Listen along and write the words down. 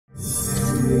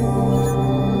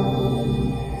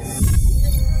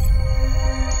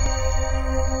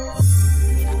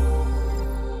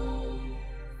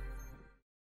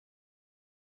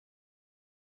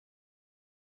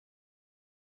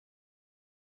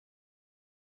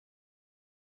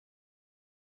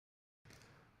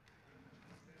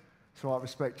So I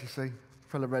respect, you see.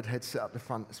 Fellow redheads sit up the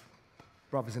front as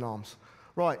brothers in arms.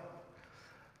 Right.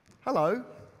 Hello.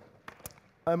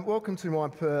 Welcome to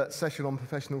my session on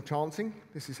professional chanting.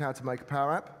 This is how to make a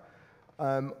Power App.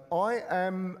 I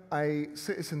am a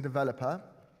citizen developer,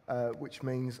 which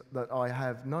means that I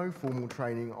have no formal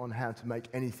training on how to make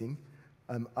anything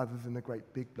other than a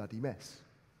great big bloody mess,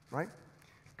 right?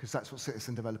 Because that's what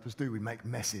citizen developers do. We make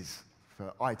messes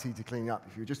for IT to clean up.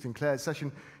 If you're just in Claire's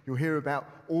session, you'll hear about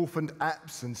orphaned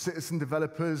apps and citizen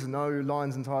developers and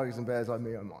lions and tigers and bears, oh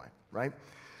me, oh my, right?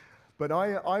 But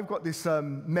I've got this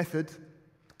method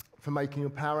for making a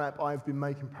Power App. I've been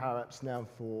making Power Apps now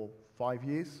for 5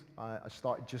 years. I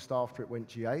started just after it went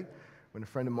GA, when a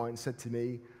friend of mine said to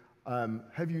me,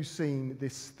 have you seen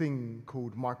this thing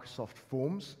called Microsoft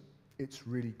Forms? It's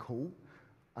really cool.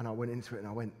 And I went into it and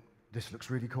I went, this looks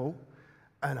really cool.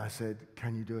 And I said,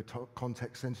 can you do a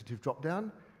context-sensitive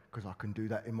drop-down? Because I can do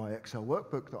that in my Excel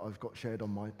workbook that I've got shared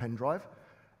on my pen drive.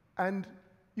 And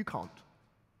you can't.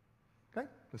 Okay,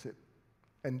 that's it.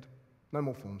 And no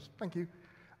more forms. Thank you.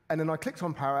 And then I clicked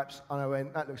on Power Apps, and I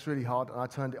went, that looks really hard, and I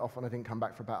turned it off, and I didn't come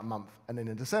back for about a month. And then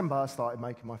in December, I started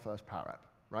making my first Power App,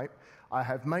 right? I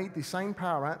have made the same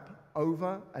Power App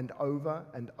over and over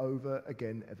and over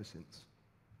again ever since,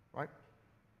 right?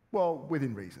 Well,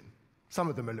 within reason. Some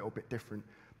of them are a little bit different,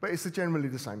 but it's generally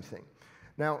the same thing.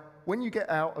 Now, when you get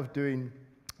out of doing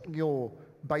your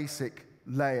basic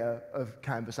layer of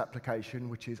Canvas application,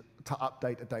 which is to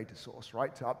update a data source,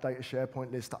 right? To update a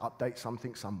SharePoint list, to update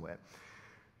something somewhere,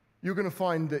 you're going to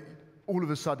find that all of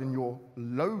a sudden your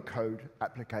low-code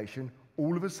application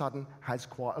all of a sudden has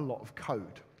quite a lot of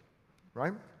code,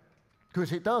 right?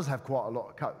 Because it does have quite a lot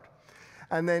of code.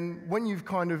 And then when you've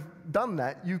kind of done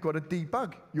that, you've got to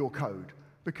debug your code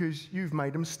because you've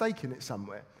made a mistake in it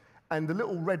somewhere. And the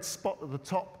little red spot at the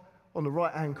top on the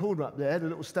right-hand corner up there, the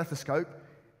little stethoscope,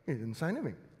 it doesn't say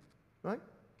anything, right?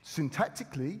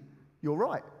 Syntactically, you're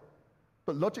right.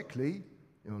 But logically,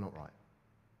 you're not right.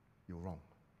 You're wrong.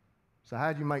 So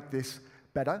how do you make this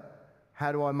better?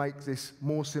 How do I make this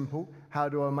more simple? How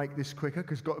do I make this quicker?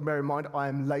 Because got to bear in mind, I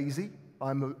am lazy.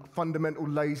 I'm a fundamental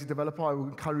lazy developer. I will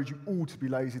encourage you all to be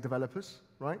lazy developers,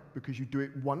 right? Because you do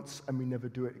it once and we never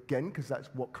do it again, because that's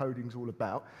what coding's all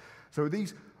about. So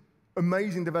these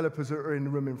amazing developers that are in the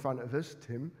room in front of us,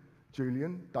 Tim,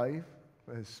 Julian, Dave,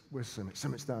 where's Sumit?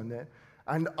 Sumit's down there,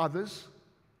 and others,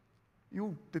 you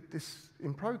all did this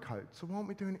in pro code, so why aren't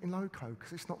we doing it in low code?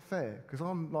 Because it's not fair, because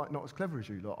I'm like not as clever as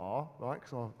you lot are, right?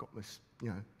 Because I've got this,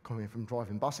 coming from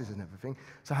driving buses and everything,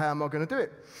 so how am I going to do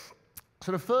it?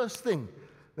 So the first thing,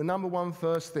 the number one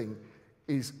first thing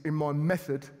is in my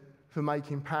method for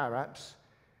making Power Apps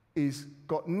is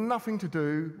got nothing to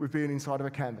do with being inside of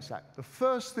a Canvas app. The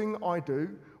first thing I do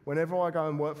whenever I go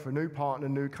and work for a new partner,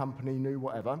 new company, new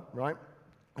whatever, right,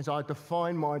 is I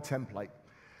define my template.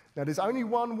 Now, there's only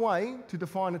one way to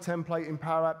define a template in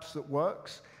Power Apps that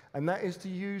works, and that is to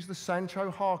use the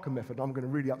Sancho Harker method. I'm going to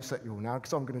really upset you all now,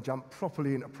 because I'm going to jump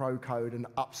properly into pro code and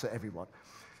upset everyone.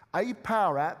 A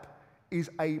Power App is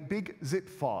a big zip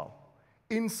file.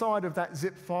 Inside of that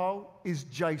zip file is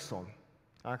JSON,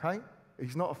 okay?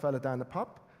 He's not a fella down the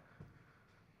pub,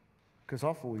 because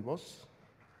I thought he was.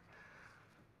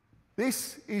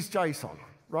 This is JSON,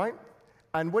 right?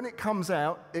 And when it comes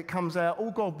out all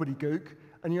gobbledygook,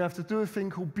 and you have to do a thing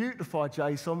called beautify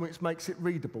JSON, which makes it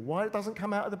readable. Why it doesn't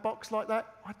come out of the box like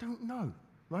that, I don't know,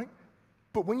 right?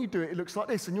 But when you do it, it looks like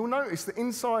this. And you'll notice that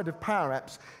inside of Power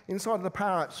Apps, inside of the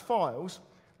Power Apps files,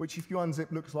 which if you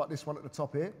unzip looks like this one at the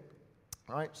top here,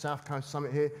 right? South Coast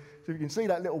Summit here. So if you can see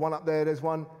that little one up there, there's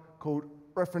one called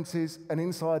references, and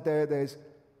inside there, there's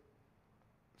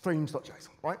themes.json,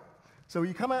 right? So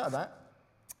you come out of that,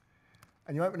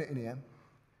 and you open it in here,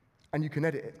 and you can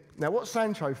edit it. Now, what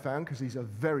Sancho found, because he's a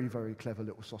very, very clever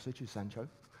little sausage, is Sancho,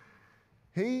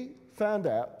 he found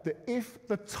out that if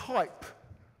the type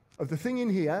of the thing in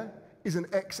here is an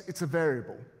X, it's a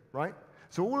variable, right?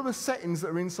 So all of the settings that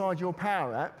are inside your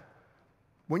Power App,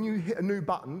 when you hit a new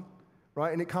button,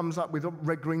 right, and it comes up with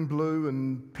red, green, blue,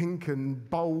 and pink, and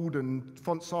bold, and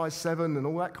font size 7, and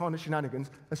all that kind of shenanigans,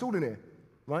 that's all in here,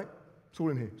 right? It's all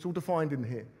in here. It's all defined in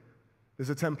here. There's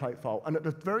a template file. And at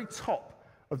the very top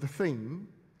of the theme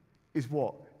is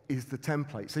what? Is the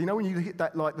template. So you know when you hit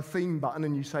that, like the theme button,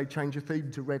 and you say change your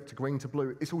theme to red, to green, to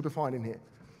blue, it's all defined in here.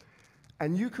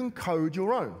 And you can code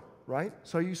your own, right?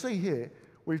 So you see here,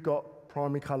 we've got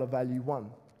primary color value 1,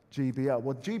 GBL.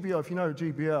 Well, GBL, if you know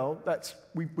GBL, that's,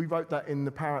 we wrote that in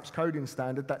the Power Apps coding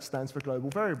standard. That stands for global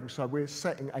variable. So we're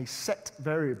setting a set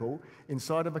variable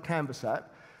inside of a Canvas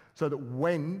app so that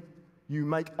when you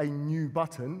make a new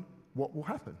button, what will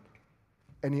happen?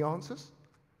 Any answers?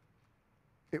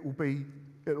 it'll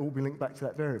all be linked back to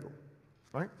that variable,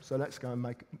 right? So let's go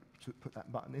and put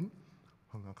that button in.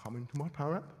 I'm going to come into my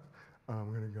Power App, and I'm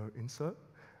going to go Insert,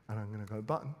 and I'm going to go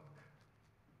Button,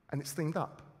 and it's themed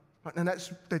up. Right? And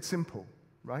that's dead simple,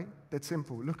 right? Dead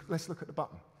simple. Let's look at the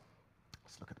button.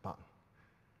 Let's look at the button.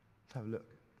 Let's have a look.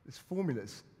 There's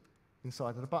formulas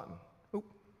inside of the button. Oh,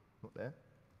 not there.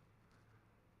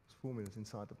 There's formulas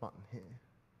inside the button here.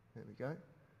 There we go.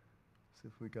 So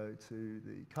if we go to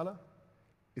the color,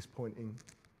 it's pointing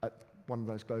at one of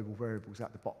those global variables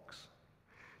at the box.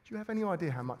 Do you have any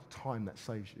idea how much time that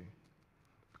saves you?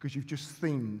 Because you've just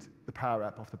themed the Power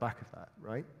App off the back of that,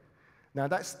 right? Now,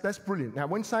 that's brilliant. Now,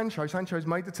 when Sancho's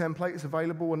made the template, it's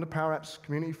available on the Power Apps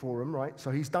community forum, right?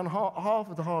 So he's done half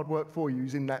of the hard work for you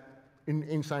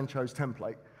in Sancho's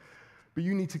template. But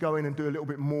you need to go in and do a little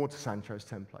bit more to Sancho's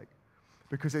template,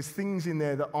 because there's things in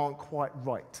there that aren't quite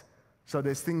right. So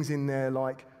there's things in there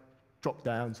like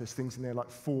drop-downs, there's things in there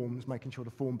like forms, making sure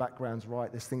the form background's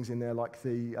right, there's things in there like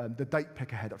the date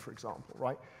picker header, for example,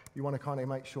 right? You want to kind of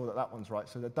make sure that that one's right.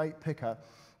 So the date picker,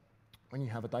 when you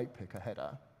have a date picker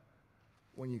header,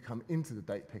 when you come into the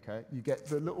date picker, you get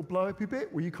the little blow-up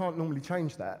bit where you can't normally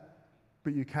change that,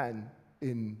 but you can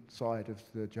inside of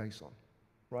the JSON,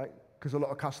 right? Because a lot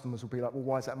of customers will be like, well,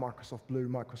 why is that Microsoft Blue,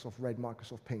 Microsoft Red,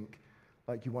 Microsoft Pink?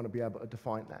 Like, you want to be able to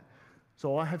define that.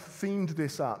 So I have themed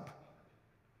this up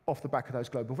off the back of those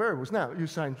global variables. Now, you're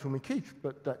saying to me, Keith,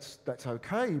 but that's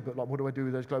okay, but like, what do I do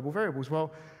with those global variables?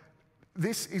 Well,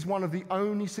 this is one of the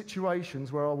only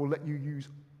situations where I will let you use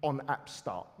on app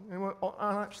start.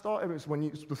 On app start, it's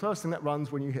the first thing that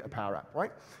runs when you hit a Power App,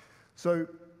 right? So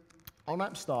on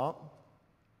app start,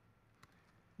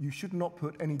 you should not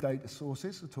put any data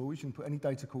sources at all. You shouldn't put any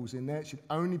data calls in there. It should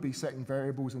only be setting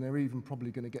variables, and they're even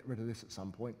probably going to get rid of this at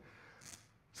some point.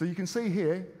 So you can see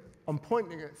here, I'm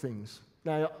pointing at things.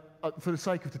 Now, for the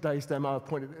sake of today's demo, I've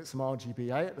pointed at some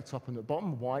RGBA at the top and the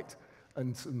bottom, white,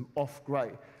 and some off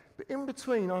grey. But in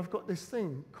between, I've got this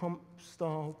thing, comp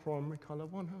style primary color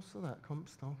 1, how's that? Comp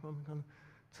style primary color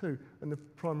 2, and the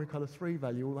primary color 3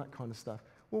 value, all that kind of stuff.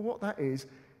 Well, what that is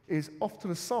off to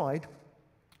the side,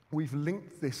 we've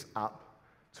linked this up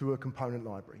to a component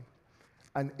library.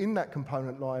 And in that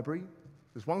component library,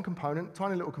 there's one component,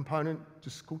 tiny little component,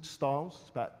 just called styles. It's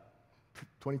about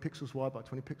 20 pixels wide by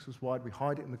 20 pixels wide. We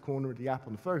hide it in the corner of the app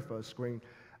on the very first screen,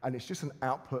 and it's just an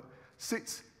output.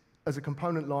 Sits as a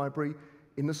component library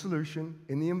in the solution,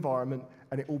 in the environment,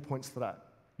 and it all points to that.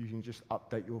 You can just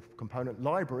update your component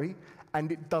library,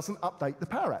 and it doesn't update the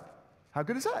Power App. How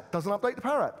good is that? Doesn't update the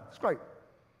Power App. It's great.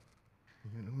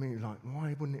 You know me, like,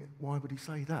 why would he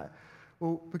say that?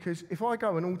 Well, because if I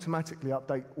go and automatically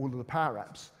update all of the Power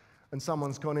Apps, and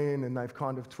someone's gone in and they've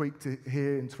kind of tweaked it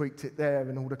here and tweaked it there,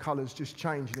 and all the colors just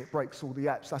change and it breaks all the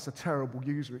apps, that's a terrible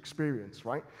user experience,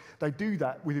 right? They do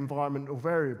that with environmental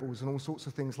variables and all sorts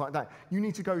of things like that. You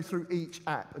need to go through each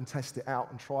app and test it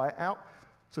out and try it out.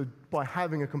 So by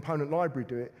having a component library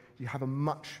do it, you have a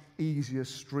much easier,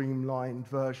 streamlined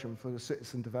version for the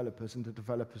citizen developers and the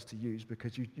developers to use,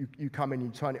 because you come in, you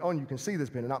turn it on, you can see there's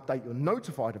been an update, you're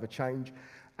notified of a change,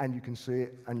 and you can see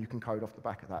it, and you can code off the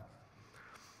back of that.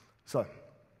 So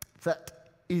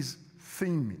that is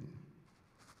theming.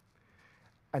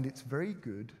 And it's very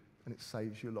good, and it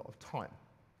saves you a lot of time.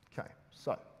 Okay,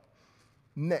 so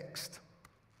next,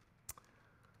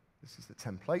 this is the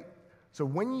template. So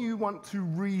when you want to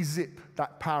rezip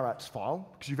that Power Apps file,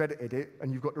 because you've edited it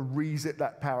and you've got to rezip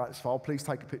that Power Apps file, please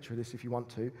take a picture of this if you want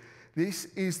to. This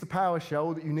is the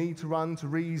PowerShell that you need to run to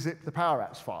rezip the Power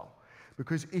Apps file.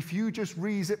 Because if you just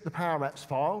rezip the Power Apps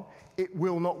file, it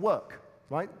will not work,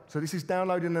 right? So this is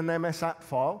downloading an MS app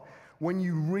file. When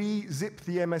you rezip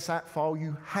the MS app file,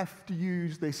 you have to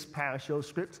use this PowerShell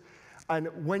script. And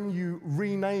when you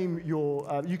rename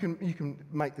your, you can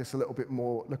make this a little bit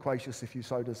more loquacious if you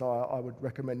so desire. I would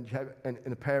recommend you have it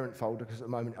in a parent folder, because at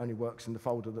the moment it only works in the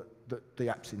folder that the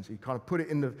app's in. So you kind of put it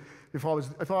in the, if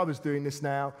I was doing this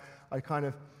now, I've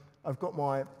got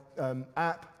my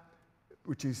app,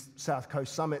 which is South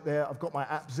Coast Summit there. I've got my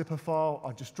app zipper file.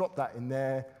 I just drop that in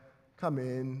there, come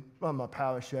in, run my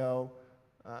PowerShell,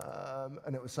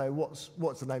 and it would say,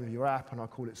 what's the name of your app? And I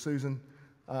call it Susan.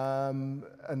 And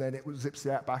then it zips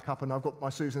the app back up, and I've got my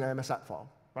Susan MS app file,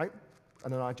 right?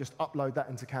 And then I just upload that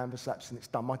into Canvas Apps, and it's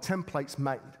done. My template's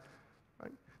made,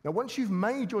 right? Now, once you've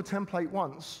made your template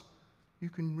once, you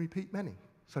can repeat many.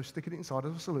 So stick it inside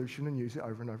of a solution and use it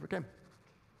over and over again.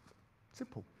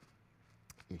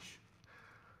 Simple-ish.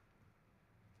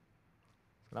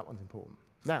 So that one's important.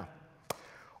 Now,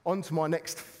 on to my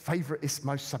next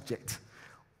favouriteest subject.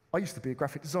 I used to be a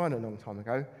graphic designer a long time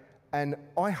ago, and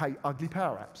I hate ugly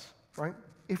Power Apps, right?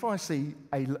 if I see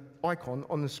an icon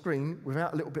on the screen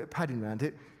without a little bit of padding around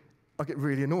it, I get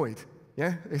really annoyed.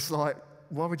 Yeah? It's like,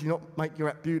 why would you not make your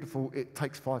app beautiful? It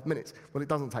takes 5 minutes. Well, it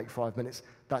doesn't take 5 minutes.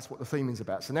 That's what the theming's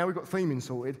about. So now we've got theming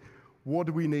sorted. What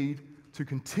do we need to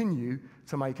continue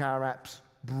to make our apps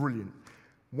brilliant?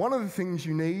 One of the things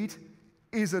you need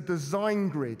is a design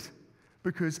grid,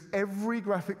 because every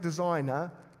graphic designer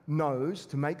knows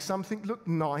to make something look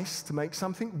nice, to make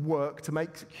something work, to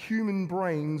make human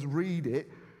brains read it,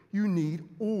 you need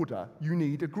order. You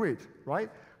need a grid, right?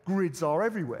 Grids are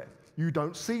everywhere. You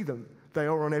don't see them. They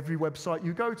are on every website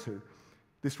you go to.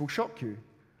 This will shock you.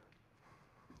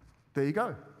 There you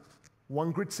go.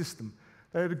 One grid system.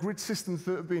 They are the grid systems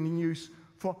that have been in use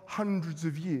for hundreds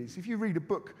of years. If you read a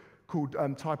book called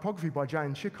Typography by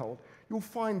Jan Schichold, you'll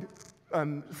find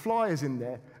flyers in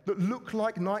there that look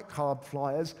like nightclub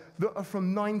flyers that are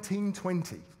from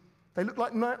 1920. They look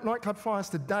like nightclub flyers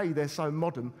today. They're so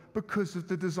modern because of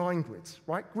the design grids,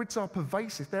 right? Grids are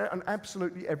pervasive. They're on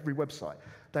absolutely every website.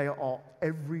 They are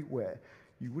everywhere.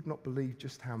 You would not believe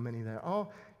just how many there are.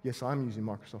 Yes, I'm using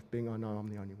Microsoft Bing. I know I'm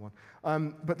the only one.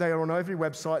 But they are on every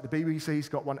website. The BBC's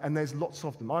got one, and there's lots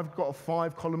of them. I've got a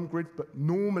 5-column grid, but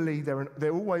normally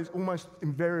they're always almost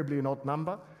invariably an odd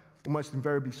number, almost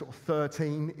invariably sort of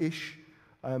 13-ish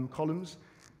columns.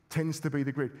 Tends to be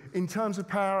the grid. In terms of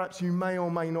Power Apps, you may or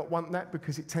may not want that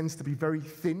because it tends to be very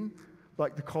thin,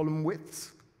 like the column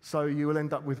widths. So you will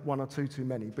end up with one or two too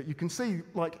many. But you can see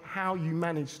like how you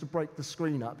manage to break the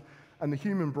screen up, and the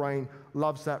human brain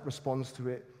loves that, responds to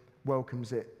it,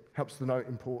 welcomes it, helps to note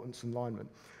importance and alignment.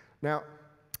 Now,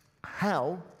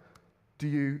 how do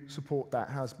you support that?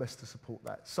 How's best to support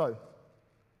that? So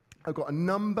I've got a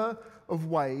number of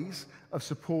ways of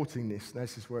supporting this. Now,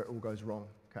 this is where it all goes wrong.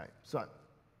 Okay, so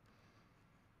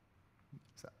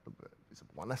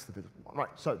that's the visible one. Right,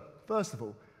 so first of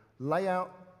all,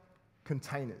 layout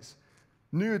containers.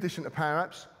 New addition to Power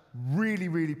Apps, really,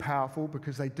 really powerful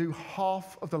because they do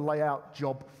half of the layout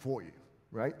job for you,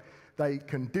 right? They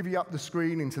can divvy up the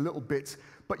screen into little bits,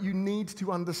 but you need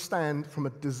to understand from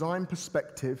a design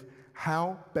perspective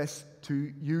how best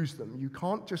to use them. You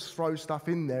can't just throw stuff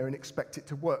in there and expect it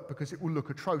to work because it will look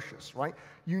atrocious, right?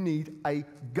 You need a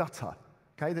gutter.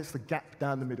 Okay, that's the gap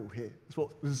down the middle here. That's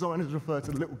what designers refer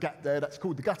to the little gap there. That's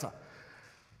called the gutter.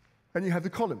 And you have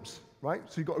the columns, right?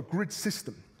 So you've got a grid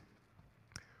system.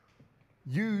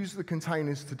 Use the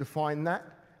containers to define that,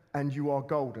 and you are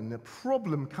golden. The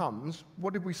problem comes,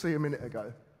 what did we see a minute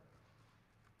ago?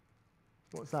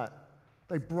 What's that?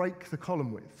 They break the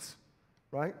column widths,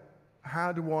 right?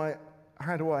 How do I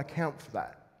account for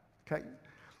that? Okay.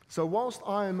 So whilst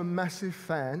I am a massive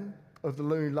fan of the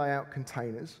new layout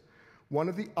containers, one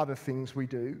of the other things we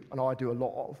do, and I do a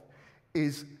lot of,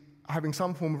 is having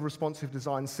some form of responsive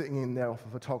design sitting in there off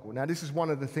of a toggle. Now, this is one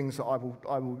of the things that I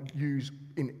will use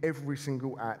in every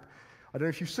single app. I don't know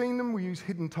if you've seen them. We use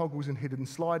hidden toggles and hidden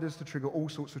sliders to trigger all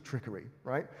sorts of trickery,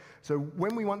 right? So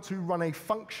when we want to run a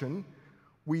function,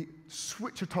 we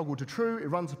switch a toggle to true. It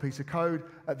runs a piece of code.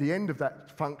 At the end of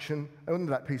that function,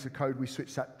 under that piece of code, we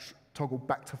switch that toggle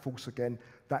back to false again.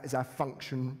 That is our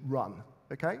function run.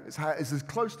 Okay? It's as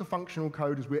close to functional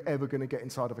code as we're ever going to get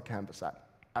inside of a Canvas app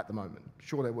at the moment. I'm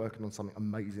sure they're working on something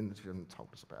amazing that you haven't told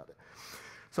us about it.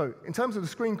 So in terms of the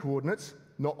screen coordinates,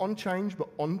 not on change, but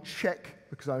on check,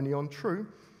 because only on true,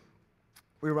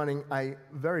 we're running a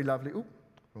very lovely,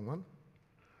 wrong one.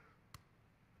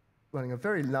 Running a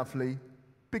very lovely,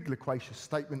 big loquacious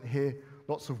statement here.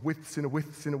 Lots of widths in a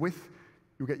width in a width.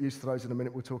 You'll get used to those in a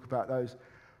minute. We'll talk about those.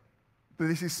 But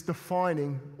this is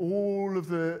defining all of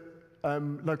the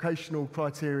locational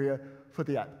criteria for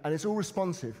the app. And it's all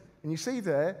responsive. And you see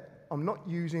there, I'm not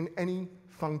using any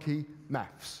funky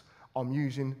maths. I'm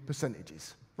using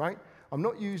percentages, right? I'm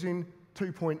not using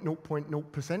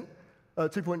 2.0%,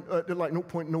 like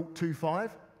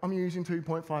 0.025. I'm using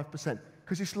 2.5%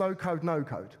 because it's low code, no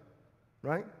code,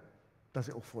 right? Does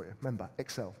it all for you. Remember,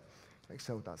 Excel.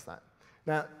 Excel does that.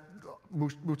 Now,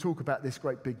 we'll talk about this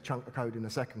great big chunk of code in a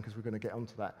second because we're going to get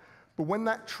onto that. But when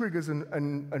that triggers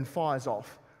and fires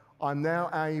off, I'm now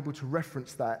able to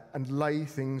reference that and lay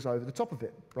things over the top of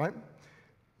it, right?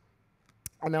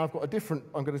 And now I've got a different,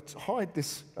 I'm going to hide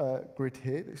this grid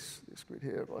here, this grid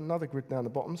here. I've got another grid down the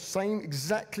bottom,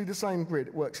 exactly the same grid.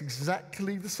 It works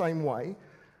exactly the same way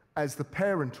as the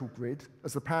parental grid,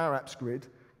 as the Power Apps grid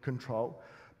control,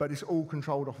 but it's all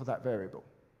controlled off of that variable,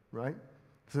 right?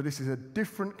 So this is a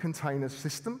different container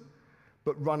system,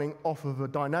 but running off of a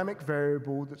dynamic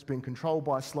variable that's been controlled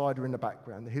by a slider in the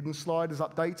background. The hidden slider is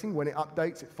updating. When it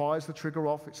updates, it fires the trigger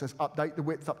off. It says update the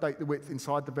width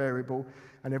inside the variable,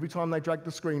 and every time they drag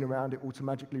the screen around, it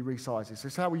automatically resizes. This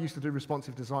is how we used to do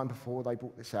responsive design before they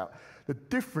brought this out. The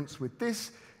difference with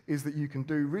this is that you can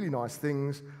do really nice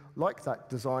things like that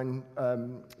design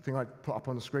thing I put up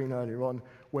on the screen earlier on,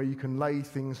 where you can lay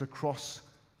things across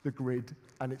the grid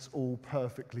and it's all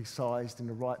perfectly sized in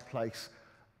the right place.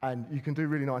 And you can do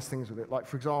really nice things with it. Like,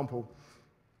 for example,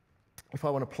 if I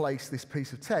want to place this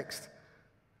piece of text,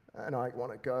 and I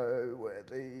want to go where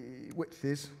the width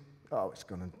is, it's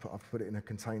going to I've put it in a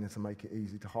container to make it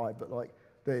easy to hide, but like,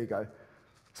 there you go.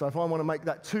 So if I want to make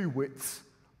that 2 widths,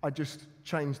 I just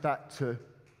change that to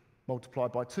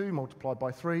multiplied by 2, multiplied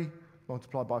by 3,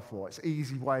 multiplied by 4. It's an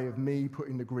easy way of me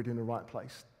putting the grid in the right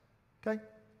place. Okay?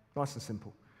 Nice and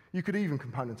simple. You could even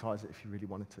componentize it if you really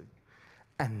wanted to.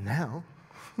 And now,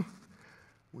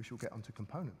 we shall get onto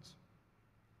components.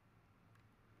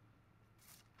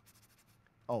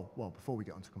 Oh, well, before we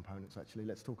get onto components, actually,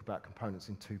 let's talk about components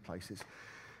in 2 places.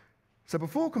 So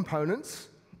before components,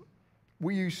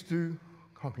 we used to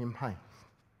copy and paste.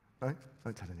 No,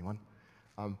 don't tell anyone.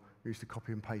 We used to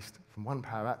copy and paste from one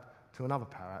Power App to another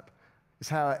Power App. It's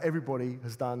how everybody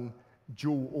has done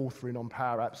dual authoring on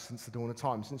Power Apps since the dawn of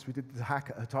time. Since we did the hack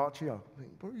at Hitachi, I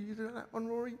think, what are you doing that one,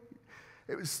 Rory?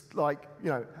 It was like,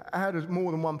 how does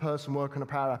more than one person work on a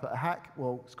Power App at a hack?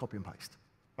 Well, it's copy and paste,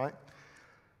 right?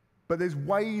 But there's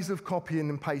ways of copying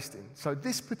and pasting. So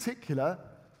this particular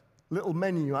little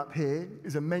menu up here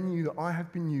is a menu that I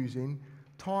have been using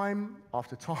time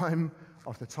after time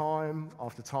after time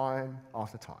after time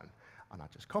after time. And I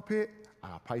just copy it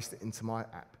and I paste it into my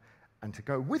app. And to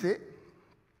go with it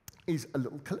is a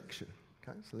little collection.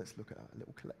 Okay, so let's look at a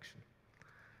little collection.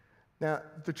 Now,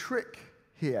 the trick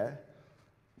here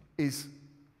is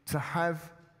to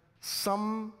have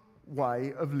some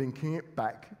way of linking it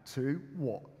back to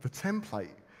what? The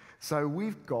template. So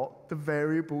we've got the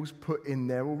variables put in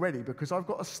there already because I've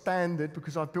got a standard,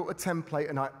 because I've built a template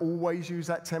and I always use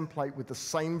that template with the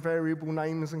same variable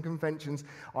names and conventions.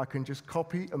 I can just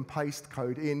copy and paste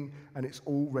code in and it's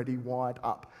already wired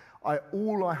up.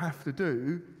 All I have to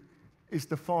do is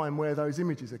define where those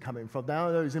images are coming from.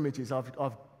 Now those images, I've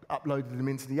uploaded them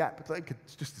into the app, but they could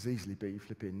just as easily be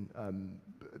flipping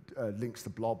links to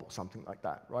Blob or something like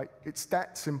that, right? It's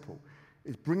that simple.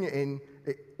 Is bring it in,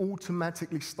 it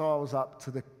automatically styles up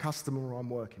to the customer I'm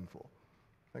working for,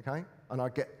 okay? And I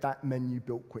get that menu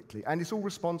built quickly. And it's all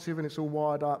responsive and it's all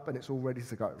wired up and it's all ready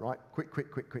to go, right? Quick,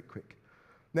 quick, quick, quick, quick.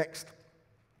 Next,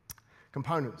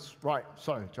 components. Right,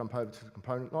 so jump over to the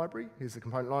component library. Here's the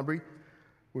component library.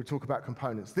 We'll talk about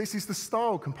components. This is the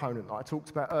style component that I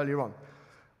talked about earlier on.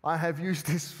 I have used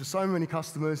this for so many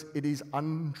customers, it is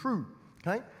untrue,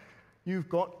 okay? You've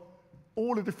got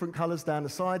all the different colors down the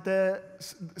side there.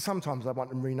 Sometimes I want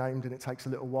them renamed and it takes a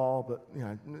little while, but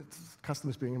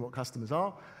customers being what customers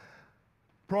are.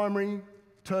 Primary,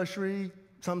 tertiary,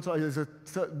 sometimes there's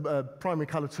a primary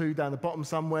color 2 down the bottom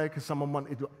somewhere because someone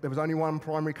wanted, there was only one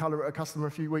primary color at a customer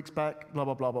a few weeks back, blah,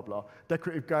 blah, blah, blah, blah.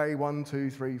 Decorative gray, 1, 2,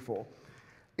 3, 4.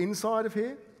 Inside of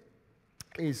here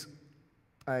is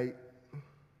a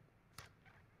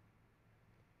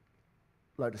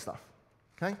load of stuff,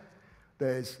 okay?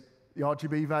 There's the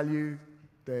RGB value,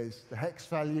 there's the hex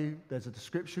value, there's a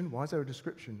description. Why is there a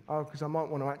description? Oh, because I might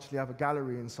want to actually have a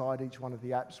gallery inside each one of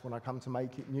the apps when I come to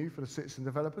make it new for the citizen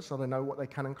developers so they know what they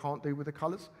can and can't do with the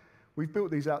colors. We've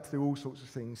built these out to do all sorts of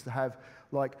things, to have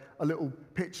like a little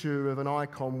picture of an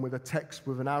icon with a text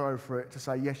with an arrow for it to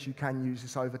say, yes, you can use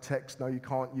this over text, no, you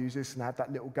can't use this, and have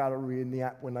that little gallery in the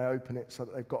app when they open it so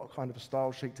that they've got a kind of a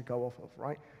style sheet to go off of,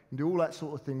 right? You can do all that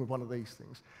sort of thing with one of these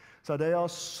things. So they are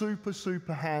super,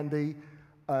 super handy.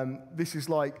 This is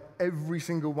like every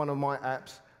single one of my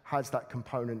apps has that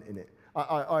component in it.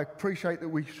 I appreciate that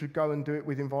we should go and do it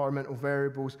with environmental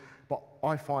variables, but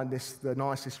I find this the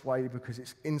nicest way because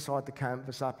it's inside the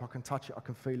Canvas app. I can touch it, I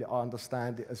can feel it, I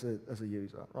understand it as a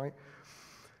user, right?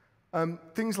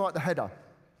 Things like the header.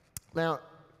 Now,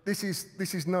 this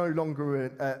is no longer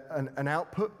an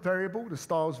output variable. The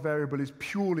styles variable is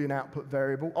purely an output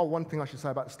variable. Oh, one thing I should say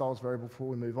about the styles variable before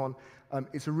we move on.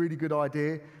 It's a really good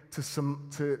idea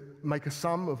to make a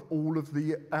sum of all of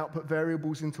the output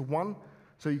variables into one.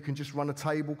 So you can just run a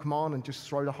table command and just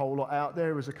throw the whole lot out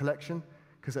there as a collection,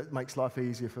 because it makes life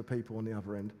easier for people on the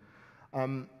other end.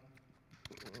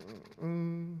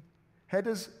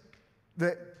 Headers,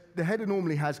 the header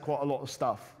normally has quite a lot of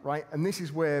stuff, right? And this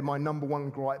is where my number one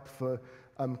gripe for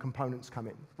components come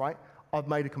in, right? I've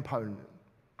made a component.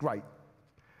 Great.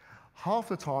 Half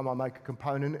the time I make a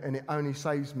component and it only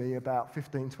saves me about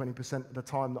 15–20% of the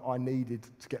time that I needed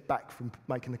to get back from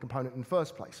making the component in the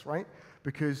first place, right?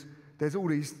 Because there's all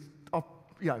these,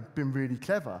 I've been really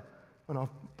clever and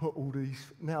I've put all these,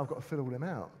 now I've got to fill all them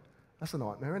out. That's a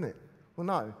nightmare, isn't it? Well,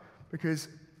 no, because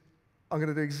I'm going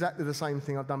to do exactly the same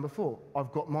thing I've done before.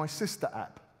 I've got my sister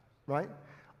app, right?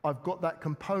 I've got that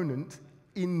component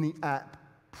in the app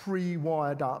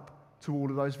pre-wired up to all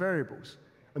of those variables.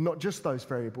 And not just those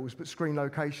variables, but screen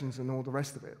locations and all the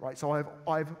rest of it, right? So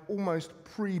I've almost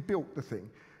pre-built the thing.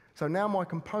 So now my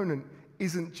component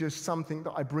isn't just something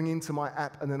that I bring into my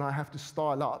app and then I have to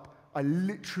style up. I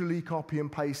literally copy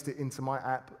and paste it into my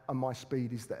app and my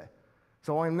speed is there.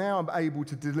 So I'm now able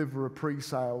to deliver a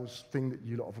pre-sales thing that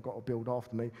you lot have got to build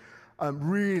after me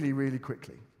really, really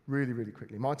quickly. Really, really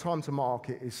quickly. My time to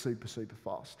market is super, super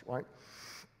fast, right?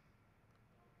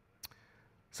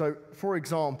 So, for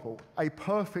example, a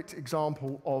perfect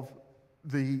example of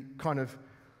the kind of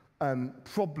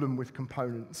problem with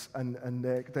components and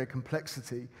their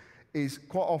complexity is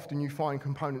quite often you find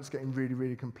components getting really,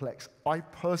 really complex. I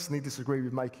personally disagree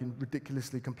with making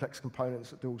ridiculously complex components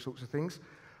that do all sorts of things.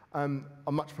 I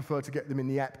much prefer to get them in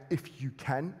the app if you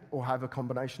can, or have a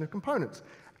combination of components.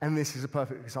 And this is a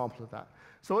perfect example of that.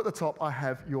 So at the top, I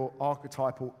have your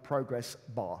archetypal progress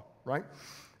bar, right?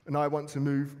 And I want to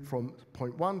move from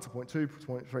point 1 to point 2 to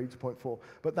point 3 to point 4.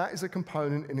 But that is a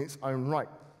component in its own right,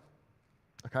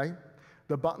 okay?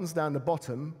 The buttons down the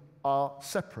bottom are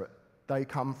separate. They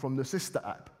come from the sister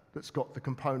app that's got the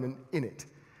component in it.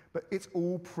 But it's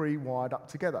all pre-wired up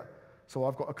together. So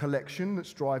I've got a collection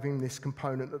that's driving this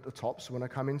component at the top. So when I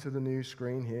come into the new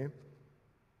screen here,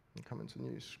 I come into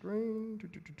new screen,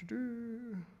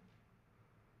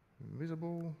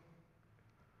 invisible.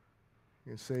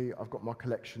 You can see I've got my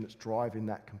collection that's driving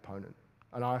that component.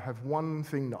 And I have one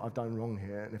thing that I've done wrong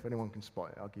here, and if anyone can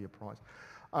spot it, I'll give you a prize.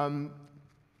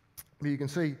 But you can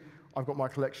see I've got my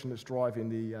collection that's driving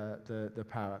the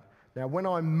Power App. Now, when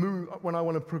I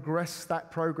want to progress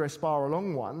that progress bar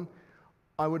along one,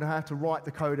 I would have to write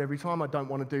the code every time. I don't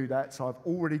want to do that, so I've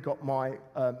already got my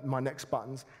next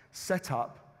buttons set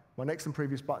up, my next and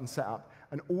previous buttons set up,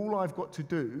 and all I've got to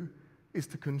do is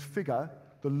to configure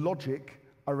the logic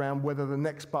around whether the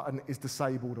next button is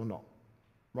disabled or not,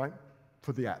 right,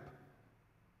 for the app.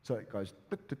 So it goes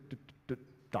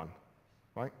done,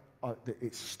 right?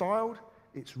 It's styled,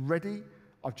 it's ready.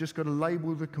 I've just got to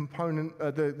label the component,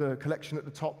 the collection at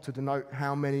the top to denote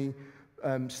how many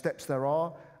steps there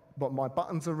are. But my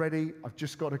buttons are ready. I've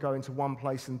just got to go into one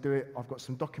place and do it. I've got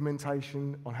some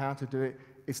documentation on how to do it.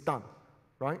 It's done,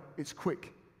 right? It's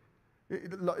quick.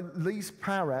 These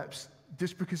Power Apps,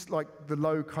 just because like the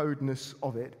low codeness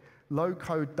of it, low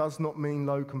code does not mean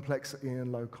low complexity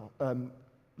and low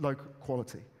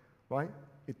quality, right?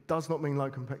 It does not mean low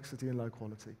complexity and low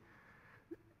quality.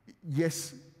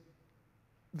 Yes,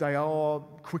 they are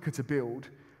quicker to build,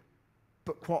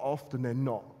 but quite often they're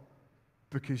not,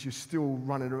 because you're still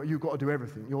running around. You've got to do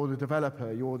everything. You're the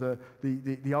developer, you're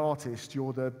the artist,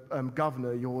 you're the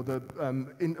governor, you're the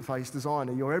interface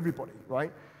designer, you're everybody,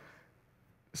 right?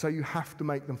 So you have to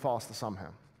make them faster somehow.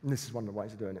 And this is one of the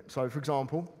ways of doing it. So for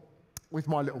example, with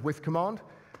my little with command,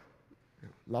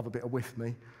 love a bit of with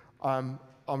me, I'm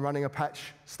running a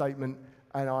patch statement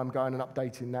and I'm going and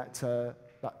updating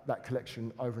that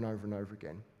collection over and over and over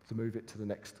again to move it to the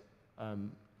next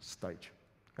stage,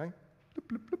 okay? Bloop,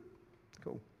 bloop, bloop.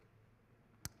 Cool.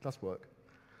 Does work.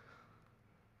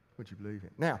 Would you believe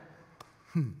it? Now,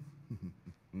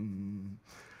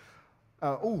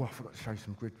 oh, I forgot to show you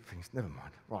some grid things. Never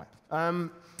mind. Right.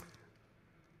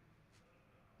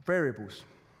 Variables.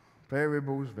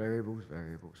 Variables, variables,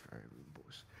 variables,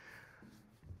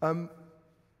 variables.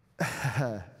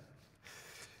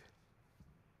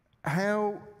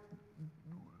 How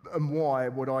and why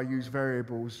would I use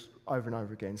variables over and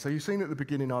over again? So you've seen at the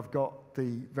beginning I've got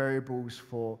the variables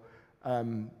for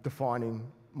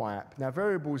defining my app. Now,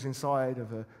 variables inside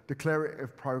of a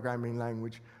declarative programming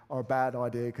language are a bad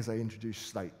idea because they introduce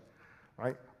state,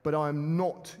 right? But I'm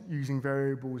not using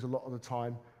variables a lot of the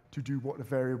time to do what the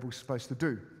variable's supposed to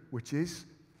do, which is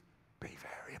be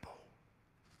variable.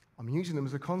 I'm using them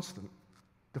as a constant,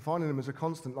 defining them as a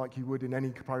constant like you would in any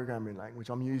programming language.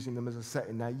 I'm using them as a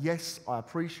setting. Now, yes, I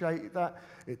appreciate that.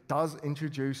 It does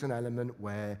introduce an element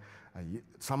where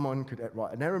someone could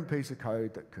write an errant piece of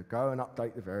code that could go and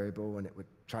update the variable and it would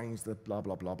change the blah,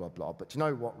 blah, blah, blah, blah. But you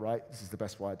know what, right? This is the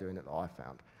best way of doing it that I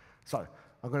found. So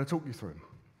I'm going to talk you through them.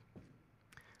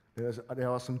 There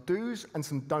are some do's and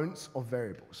some don'ts of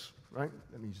variables, right?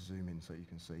 Let me zoom in so you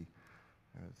can see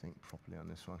everything properly on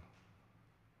this one.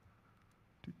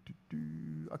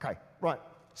 Okay, right.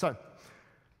 So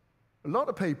A lot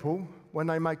of people, when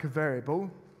they make a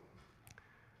variable,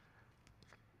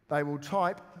 they will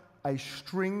type a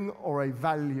string or a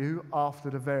value after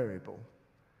the variable.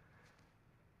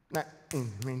 Now,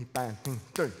 don't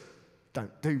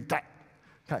do that.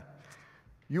 Okay.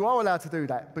 You are allowed to do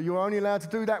that, but you're only allowed to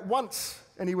do that once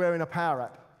anywhere in a Power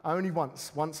App. Only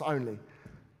once only.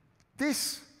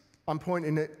 This, I'm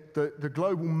pointing at the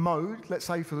global mode, let's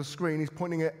say for the screen, is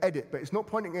pointing at edit, but it's not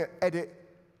pointing at edit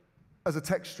as a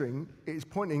text string, it is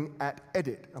pointing at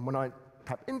edit. And when I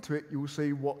tap into it, you will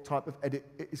see what type of edit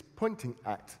it is pointing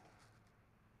at.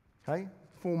 Okay?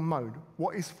 Form mode.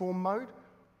 What is form mode?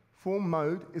 Form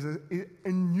mode is an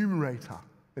enumerator,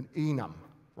 an enum,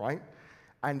 right?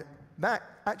 And that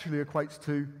actually equates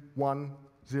to 1,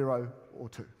 0, or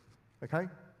 2. Okay?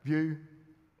 View,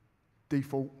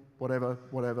 default, whatever,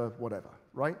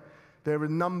 right? There are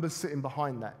numbers sitting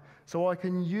behind that. So I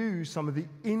can use some of the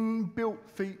inbuilt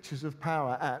features of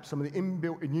Power Apps, some of the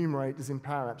inbuilt enumerators in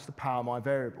Power Apps to power my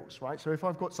variables, right? So if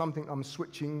I've got something I'm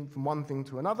switching from one thing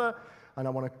to another, and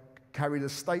I want to carry the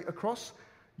state across,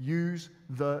 use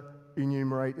the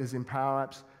enumerators in Power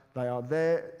Apps. They are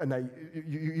there, and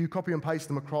you copy and paste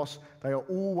them across. They are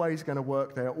always going to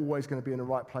work. They are always going to be in the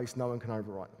right place. No one can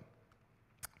overwrite them.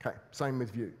 Okay, same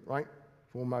with view, right?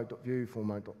 Form mode.view, form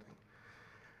mode.thing.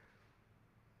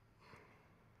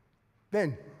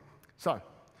 Then, so,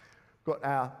 got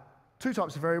our two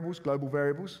types of variables, global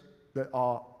variables, that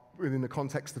are within the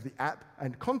context of the app,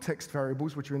 and context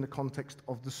variables, which are in the context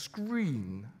of the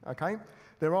screen, okay?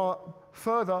 There are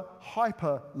further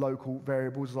hyper-local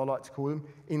variables, as I like to call them,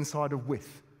 inside of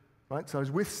with, right? So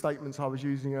those with statements I was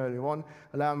using earlier on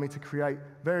allow me to create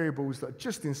variables that are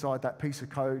just inside that piece of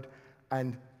code,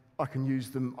 and I can use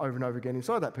them over and over again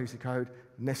inside that piece of code,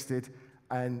 nested,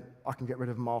 and I can get rid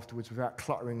of them afterwards without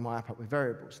cluttering my app up with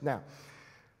variables. Now,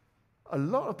 a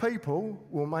lot of people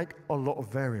will make a lot of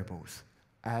variables.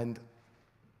 And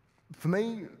for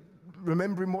me,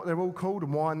 remembering what they're all called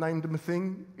and why I named them a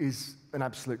thing is an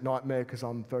absolute nightmare because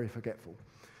I'm very forgetful.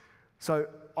 So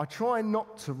I try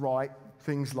not to write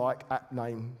things like app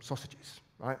name sausages,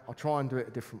 right? I'll try and do it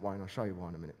a different way, and I'll show you why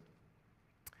in a minute.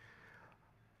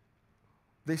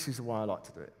 This is the way I like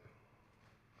to do it.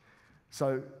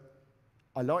 So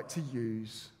I like to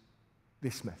use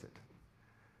this method.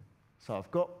 So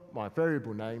I've got my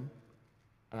variable name,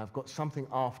 and I've got something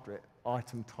after it,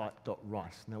 item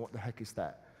type.rice. Now, what the heck is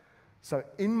that? So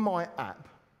in my app,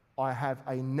 I have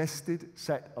a nested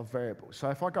set of variables. So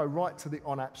if I go right to the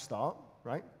on-app start,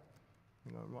 right?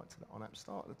 You go right to the on-app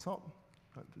start at the top.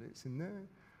 Hopefully it's in there.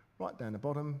 Right down the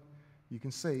bottom, you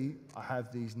can see I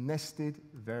have these nested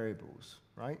variables,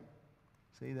 right?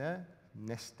 See there?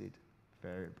 Nested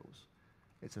variables.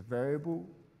 It's a variable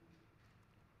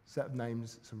set of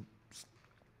names, some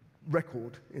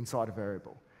record inside a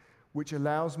variable, which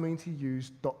allows me to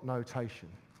use dot notation.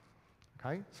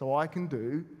 Okay, so I can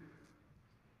do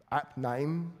app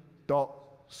name dot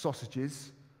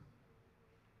sausages,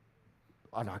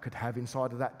 and I could have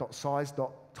inside of that dot size,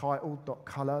 dot title, dot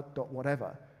color, dot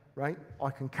whatever, right?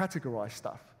 I can categorize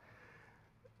stuff.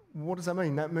 What does that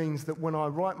mean? That means that when I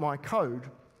write my code,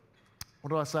 what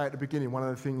did I say at the beginning? One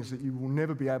of the things that you will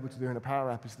never be able to do in a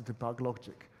Power App is to debug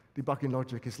logic. Debugging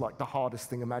logic is like the hardest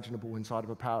thing imaginable inside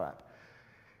of a Power App.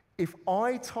 If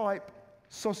I type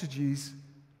sausages,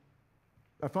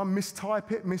 if I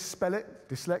mistype it, misspell it,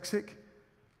 dyslexic,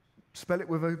 spell it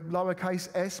with a lowercase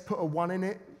s, put a 1 in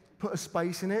it, put a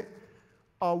space in it,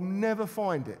 I'll never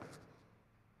find it.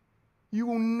 You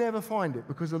will never find it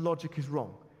because the logic is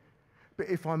wrong. But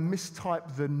if I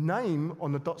mistype the name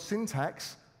on the dot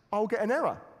syntax, I'll get an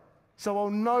error. So I'll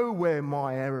know where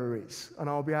my error is, and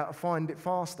I'll be able to find it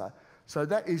faster. So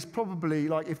that is probably,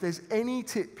 like, if there's any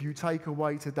tip you take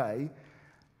away today,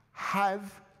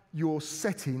 have your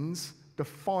settings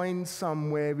defined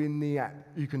somewhere in the app.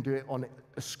 You can do it on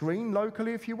a screen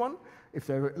locally if you want. If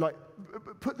they're, like,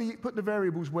 put the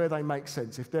variables where they make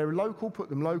sense. If they're local, put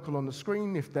them local on the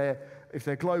screen. If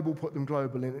they're global, put them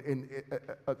global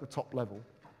at the top level.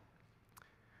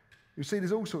 You see,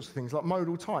 there's all sorts of things like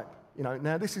modal type. You know,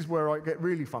 now this is where I get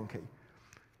really funky.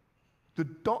 The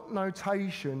dot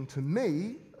notation to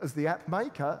me, as the app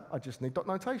maker, I just need dot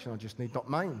notation. I just need dot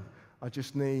main. I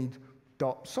just need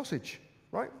dot sausage,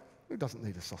 right? Who doesn't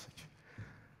need a sausage?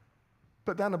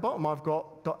 But down the bottom, I've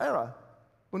got dot error.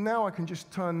 Well, now I can just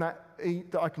turn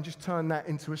that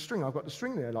into a string. I've got the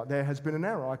string there, like there has been an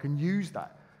error. I can use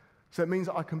that. So it means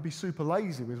that I can be super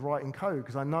lazy with writing code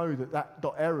because I know that that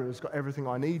dot error has got everything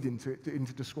I need into it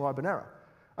to describe an error.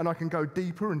 And I can go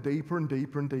deeper and deeper and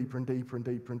deeper and deeper and deeper and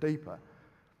deeper and deeper.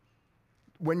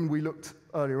 When we looked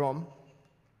earlier on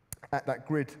at that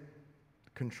grid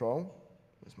control.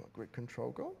 Where's my grid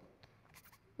control gone?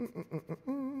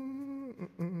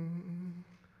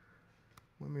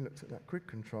 When we looked at that grid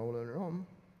control earlier on,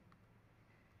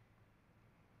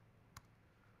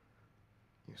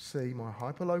 you see my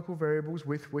hyperlocal variables,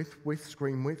 width,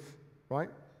 screen width, right?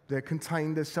 They're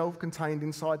contained, they're self-contained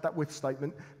inside that width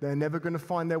statement. They're never going to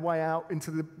find their way out into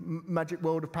the magic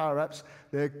world of Power Apps.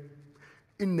 They're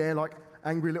in there like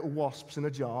angry little wasps in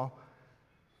a jar,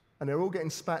 and they're all getting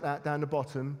spat out down the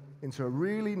bottom into a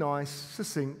really nice,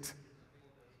 succinct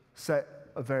set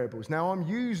of variables. Now I'm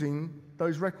using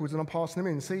those records and I'm passing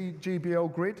them in. See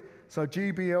GBL grid? So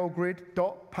GBL grid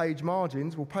dot page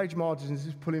margins. Well, page margins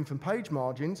is pulling from page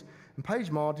margins, and page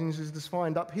margins is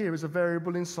defined up here as a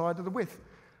variable inside of the width.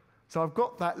 So I've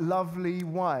got that lovely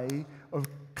way of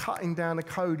cutting down the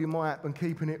code in my app and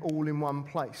keeping it all in one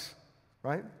place,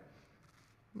 right?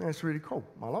 That's really cool.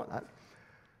 I like that.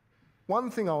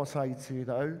 One thing I'll say to you,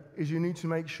 though, is you need to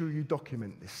make sure you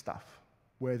document this stuff,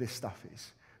 where this stuff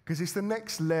is. Because it's the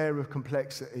next layer of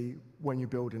complexity when you're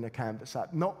building a Canvas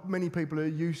app. Not many people are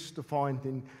used to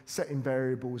finding setting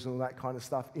variables and all that kind of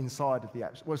stuff inside of the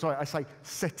apps. Well, sorry, I say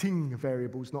setting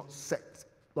variables, not set,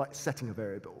 like setting a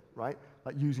variable, right?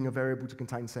 Like using a variable to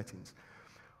contain settings.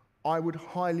 I would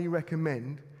highly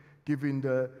recommend, given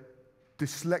the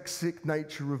dyslexic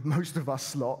nature of most of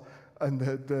us lot and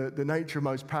the nature of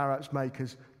most Power Apps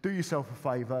makers, do yourself a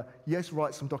favor. Yes,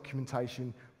 write some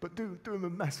documentation, but do them a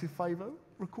massive favor.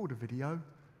 Record a video,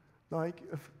 like,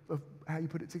 of how you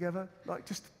put it together. Like,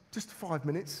 just 5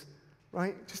 minutes,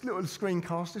 right? Just a little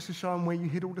screencast just to show them where you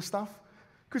hid all the stuff.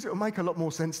 Because it'll make a lot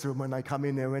more sense to them when they come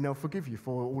in there and they'll forgive you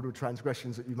for all the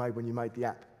transgressions that you made when you made the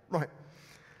app. Right.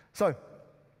 So,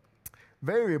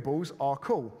 variables are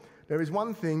cool. There is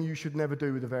one thing you should never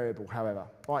do with a variable, however.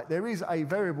 Right, there is a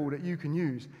variable that you can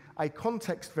use, a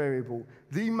context variable,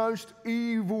 the most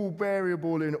evil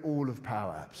variable in all of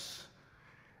Power Apps.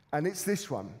 And it's this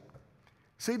one.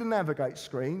 See the navigate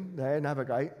screen there,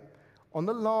 navigate? On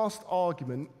the last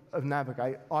argument of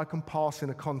navigate, I can pass in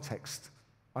a context.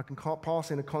 I can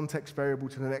pass in a context variable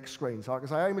to the next screen. So I can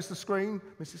say, hey, Mr. Screen,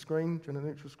 gender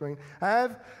neutral screen,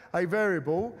 have a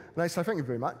variable. And they say, thank you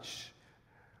very much.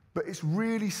 But it's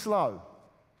really slow.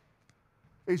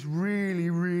 It's really,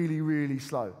 really, really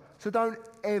slow. So don't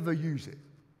ever use it,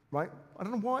 right? I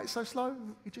don't know why it's so slow.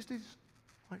 It just is.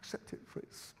 I accept it for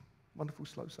its wonderful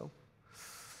slow self.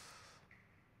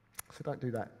 So don't do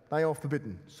that. They are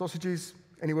forbidden. Sausages,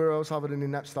 anywhere else other than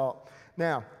in that start.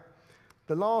 Now,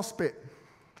 the last bit,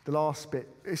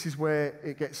 this is where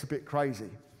it gets a bit crazy.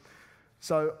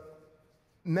 So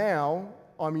now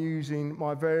I'm using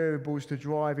my variables to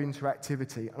drive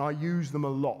interactivity, and I use them a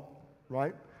lot,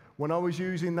 right? When I was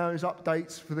using those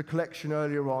updates for the collection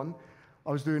earlier on,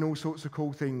 I was doing all sorts of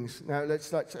cool things. Now,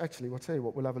 let's actually, I'll tell you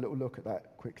what, we'll have a little look at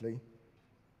that quickly,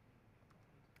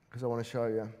 because I want to show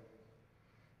you.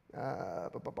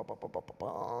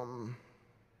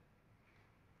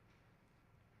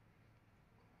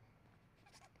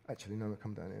 Actually, no, we'll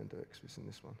come down here and do it, because it's in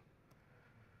this one.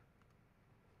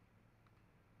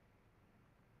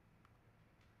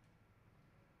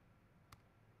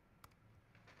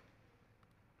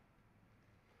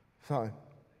 So,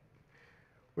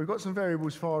 we've got some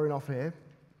variables firing off here.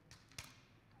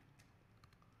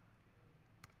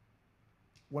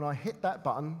 When I hit that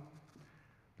button,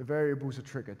 the variables are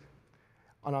triggered.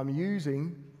 And I'm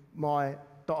using my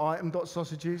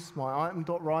 .item.sausages, my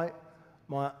item.right,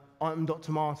 my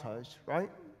item.tomatoes, right?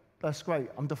 That's great.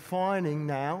 I'm defining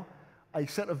now a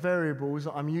set of variables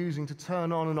that I'm using to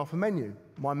turn on and off a menu.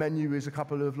 My menu is a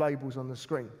couple of labels on the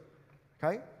screen.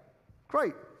 Okay?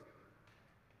 Great.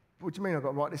 What do you mean I've got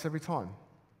to write this every time?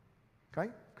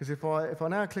 Okay? Because if I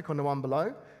now click on the one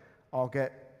below,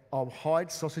 I'll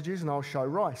hide sausages and I'll show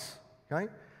rice.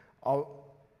 Okay? I'll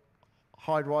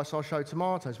hide rice, I'll show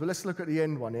tomatoes. But let's look at the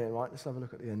end one here, right? Let's have a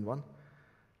look at the end one.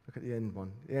 Look at the end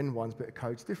one. The end one's bit of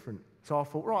code's different. So I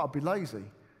thought, right, I'll be lazy.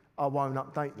 I won't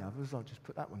update the others, I'll just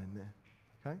put that one in there.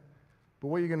 Okay? But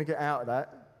what you're going to get out of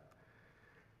that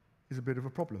is a bit of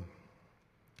a problem.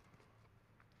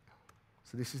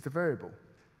 So this is the variable.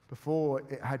 Before,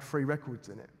 it had 3 records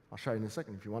in it. I'll show you in a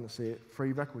second if you want to see it.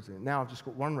 3 records in it. Now I've just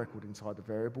got 1 record inside the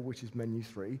variable, which is menu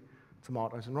 3,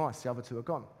 tomatoes and rice. The other 2 are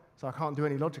gone. So I can't do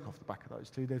any logic off the back of those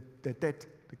 2. They're dead.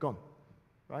 They're gone.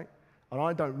 Right? And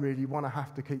I don't really want to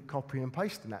have to keep copying and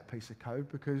pasting that piece of code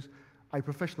because a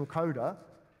professional coder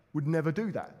would never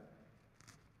do that.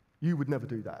 You would never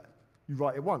do that. You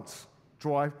write it once.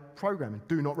 Dry programming.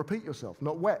 Do not repeat yourself.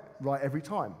 Not wet. Write every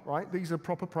time. Right? These are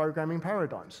proper programming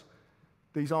paradigms.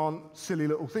 These aren't silly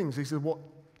little things. These are what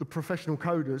the professional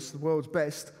coders, the world's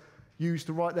best, use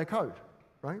to write their code,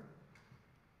 right?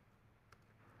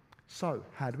 So,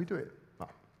 how do we do it? Well,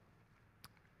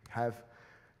 we have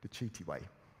the cheaty way.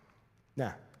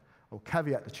 Now, I'll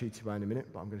caveat the cheaty way in a minute,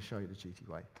 but I'm going to show you the cheaty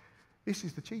way. This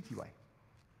is the cheaty way.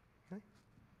 Okay?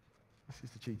 This is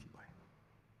the cheaty way.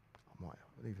 I might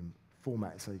even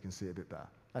format it so you can see it a bit better.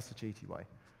 That's the cheaty way.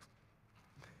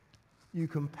 You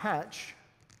can patch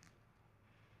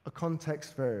a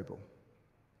context variable.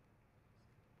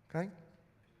 Okay?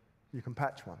 You can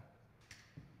patch one.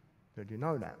 Did you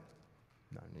know that?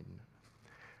 No, you didn't.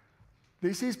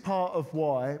 This is part of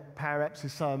why Power Apps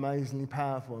is so amazingly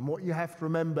powerful, and what you have to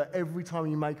remember every time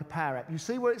you make a Power App. You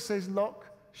see where it says lock,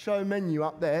 show menu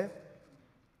up there?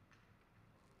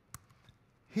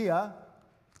 Here,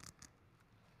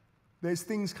 there's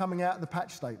things coming out of the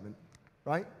patch statement,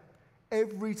 right?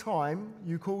 Every time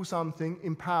you call something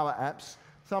in Power Apps,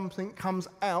 something comes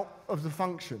out of the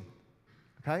function,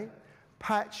 okay?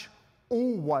 Patch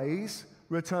always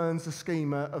returns the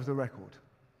schema of the record.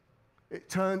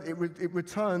 It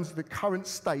returns the current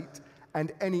state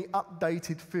and any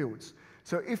updated fields.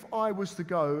 So if I was to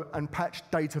go and patch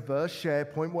Dataverse,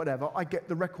 SharePoint, whatever, I get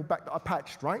the record back that I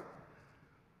patched, right?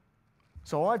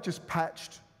 So I've just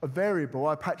patched a variable,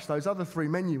 I patched those other 3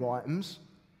 menu items,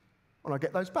 and I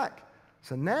get those back.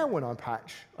 So now when I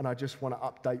patch, and I just want to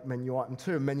update menu item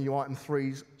 2, and menu item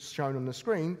 3's shown on the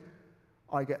screen,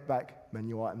 I get back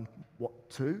menu item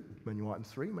 2, menu item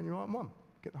 3, menu item 1.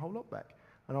 Get the whole lot back.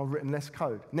 And I've written less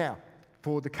code. Now,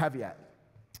 for the caveat,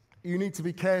 you need to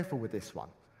be careful with this one,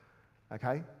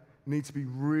 okay? You need to be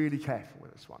really careful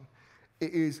with this one.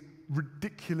 It is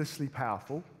ridiculously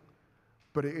powerful,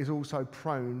 but it is also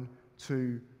prone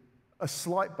to a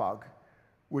slight bug,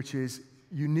 which is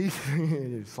you need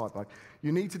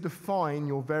you need to define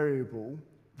your variable,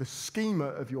 the schema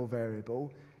of your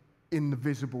variable, in the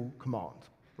visible command,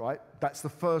 right? That's the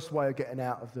first way of getting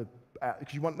out of the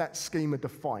because you want that schema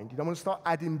defined. You don't want to start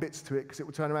adding bits to it because it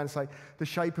will turn around and say the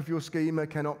shape of your schema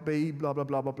cannot be blah, blah,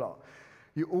 blah, blah, blah.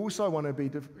 You also want to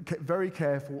be very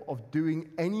careful of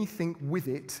doing anything with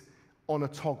it on a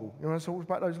toggle. You know what I talked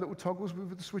about those little toggles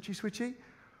with the switchy?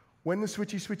 When the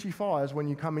switchy fires when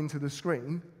you come into the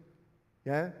screen,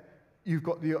 yeah, you've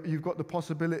got the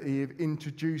possibility of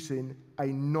introducing a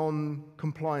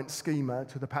non-compliant schema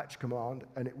to the patch command,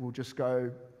 and it will just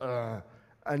go,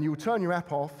 and you'll turn your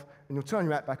app off, and you'll turn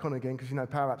your app back on again, because you know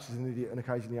Power Apps is an idiot, and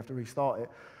occasionally you have to restart it.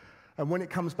 And when it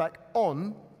comes back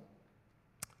on,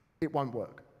 it won't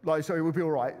work. Like, so it will be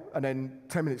all right, and then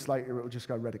 10 minutes later, it will just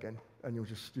go red again, and you'll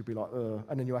be like,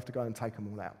 and then you'll have to go and take them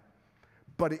all out.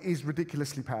 But it is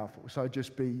ridiculously powerful, so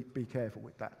just be careful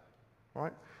with that, all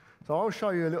right? So I'll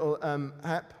show you a little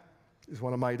app, this is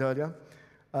one I made earlier,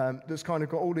 that's kind of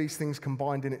got all these things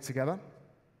combined in it together.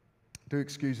 Do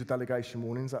excuse the delegation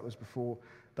warnings, that was before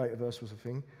Dataverse was a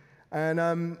thing. And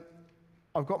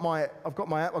I've got my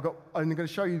app, I'm going to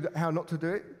show you how not to do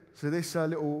it. So this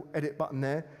little edit button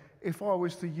there, if I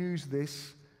was to use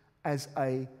this as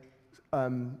a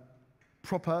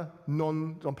proper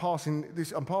I'm passing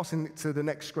it to the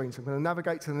next screen. So I'm going to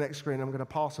navigate to the next screen, I'm going to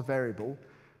pass a variable,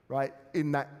 right,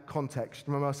 in that context.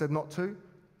 Remember I said not to?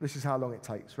 This is how long it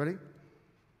takes. Ready?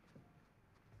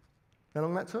 How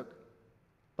long that took?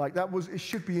 Like it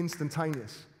should be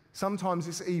instantaneous. Sometimes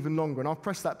it's even longer, and I've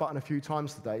pressed that button a few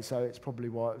times today, so it's probably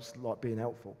why it's like being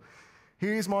helpful.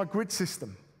 Here's my grid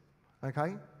system,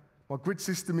 okay? My grid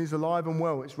system is alive and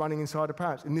well. It's running inside of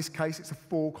Power Apps. In this case, it's a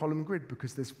 4-column grid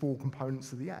because there's 4 components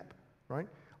to the app, right?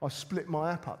 I've split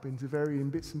my app up into varying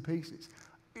bits and pieces.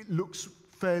 It looks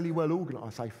fairly well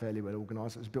organized. I say fairly well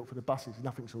organized. It was built for the buses.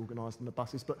 Nothing's organized in the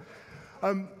buses, but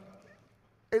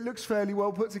it looks fairly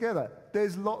well put together.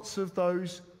 There's lots of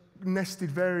those nested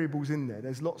variables in there.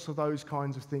 There's lots of those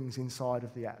kinds of things inside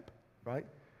of the app, right?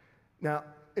 Now,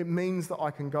 it means that I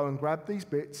can go and grab these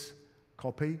bits,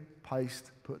 copy,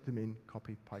 paste, put them in,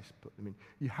 copy, paste, put them in.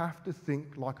 You have to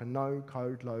think like a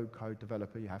no-code, low-code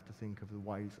developer. You have to think of the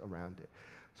ways around it.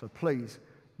 So please,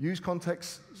 use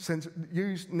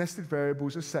use nested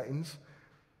variables as settings.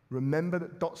 Remember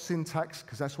that dot syntax,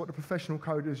 because that's what the professional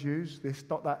coders use, this,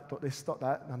 dot that, dot this, dot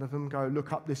that. None of them go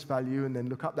look up this value and then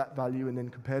look up that value and then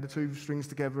compare the 2 strings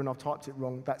together and I've typed it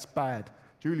wrong. That's bad.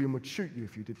 Julian would shoot you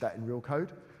if you did that in real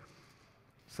code.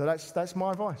 So that's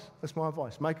my advice. That's my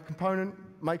advice. Make a component,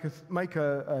 make a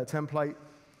template,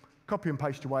 copy and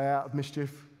paste your way out of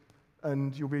mischief,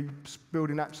 and you'll be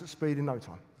building apps at speed in no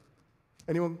time.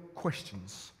 Anyone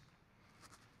questions?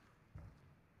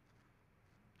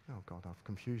 Oh, God, I've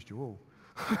confused you all.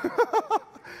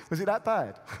 Was it that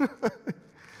bad?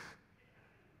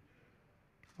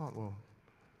 Right, well,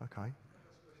 okay.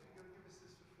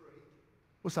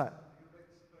 What's that?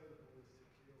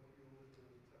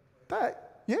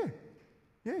 That? Yeah.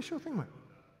 Yeah, sure thing, mate.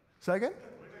 Say again?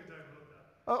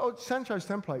 Oh, Sancho's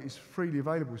template is freely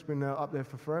available. It's been up there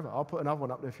for forever. I'll put another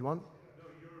one up there if you want.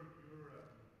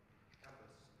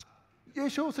 Yeah,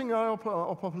 sure thing. I'll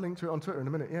pop a link to it on Twitter in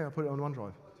a minute. Yeah, I'll put it on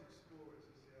OneDrive.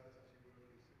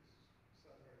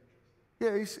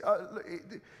 Yeah,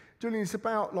 Julian, it's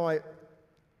about like,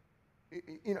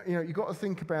 you've got to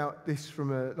think about this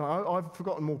from a. Like, I've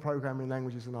forgotten more programming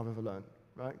languages than I've ever learned,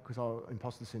 right? Because I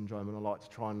imposter syndrome and I like to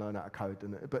try and learn how to code.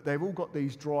 But they've all got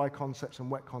these dry concepts and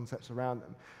wet concepts around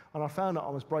them. And I found that I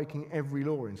was breaking every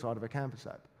law inside of a Canvas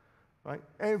app, right?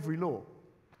 Every law.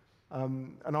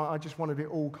 And I just wanted it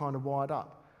all kind of wired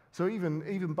up. So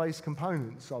even base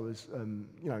components, I was,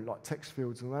 like text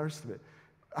fields and the rest of it,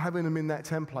 having them in that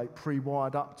template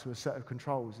pre-wired up to a set of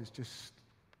controls is just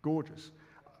gorgeous.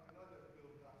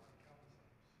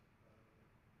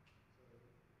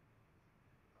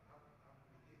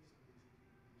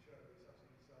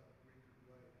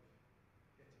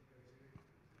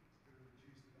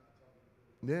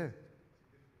 Yeah.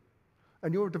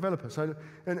 And you're a developer, so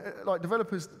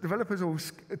developers are all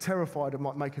terrified of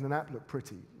making an app look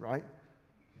pretty, right?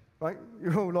 Right?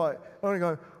 You're all like, I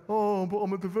go, oh, but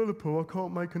I'm a developer, I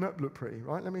can't make an app look pretty,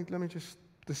 right? Let me just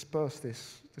dispose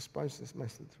this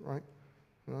method, right?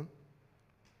 Hold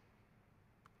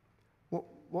on.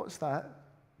 What's that?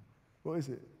 What is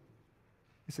it?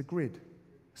 It's a grid.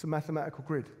 It's a mathematical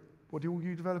grid. What do all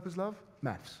you developers love?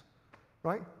 Maths,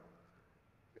 right?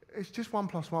 It's just 1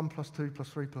 + 1 + 2 +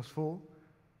 3 + 4.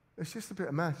 It's just a bit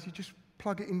of maths. You just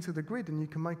plug it into the grid and you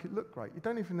can make it look great. It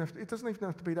doesn't even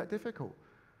have to be that difficult.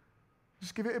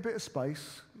 Just give it a bit of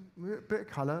space, a bit of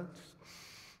colour,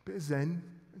 a bit of zen,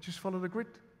 and just follow the grid.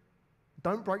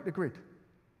 Don't break the grid.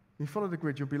 If you follow the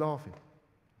grid, you'll be laughing.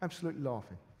 Absolutely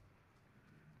laughing.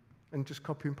 And just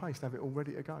copy and paste, have it all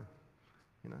ready to go.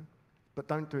 But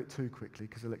don't do it too quickly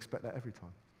because they'll expect that every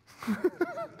time.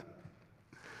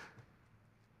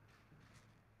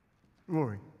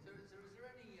 Rory. So is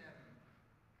there any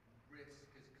risk,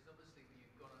 because obviously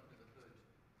you've gone under the hood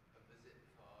of the zip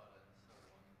file and so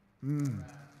on, around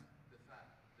the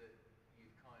fact that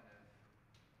you've kind of,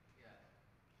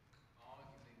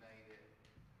 arguably made it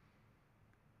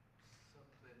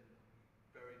something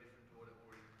very different to what it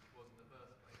already was in the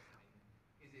first place?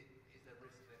 I mean, is there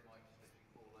risk that it might just literally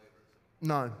fall over at some point?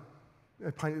 No.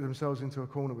 They painted themselves into a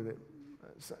corner with it.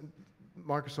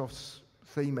 Microsoft's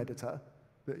theme editor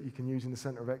that you can use in the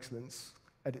Center of Excellence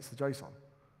edits the JSON. Right.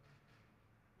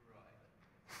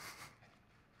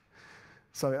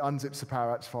 So it unzips the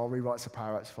Power Apps file, rewrites the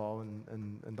Power Apps file,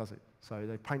 and does it. So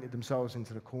they painted themselves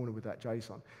into the corner with that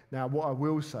JSON. Now, what I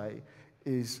will say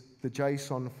is the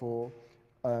JSON for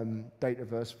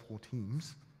Dataverse for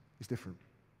Teams is different.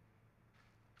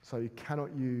 So you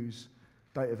cannot use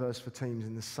Dataverse for Teams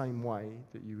in the same way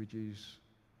that you would use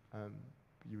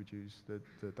the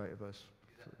Dataverse.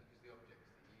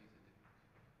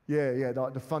 Yeah,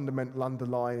 like the fundamental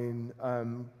underlying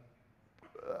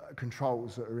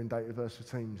controls that are in Dataverse for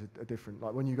Teams are different.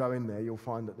 Like when you go in there, you'll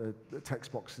find that the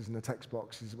text box isn't a text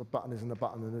box, a button isn't a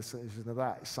button, and this isn't a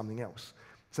that, it's something else.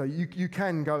 So you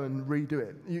can go and redo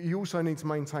it. You also need to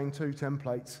maintain 2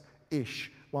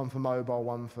 templates-ish, one for mobile,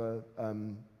 one for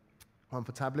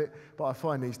tablet. But I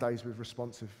find these days with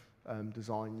responsive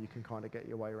design, you can kind of get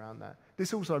your way around that.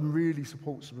 This also really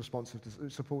supports responsive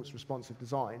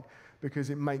design because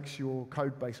it makes your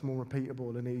code base more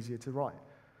repeatable and easier to write.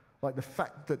 Like the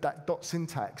fact that dot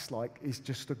syntax is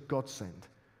just a godsend,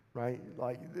 right?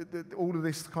 Like all of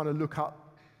this kind of look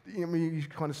up, you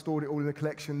kind of stored it all in a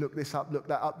collection, look this up, look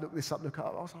that up, look this up, look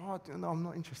up. I was like, oh, no, I'm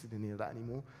not interested in any of that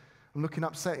anymore. I'm looking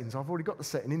up settings. I've already got the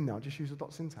setting in there. I'll just use the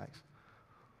dot syntax.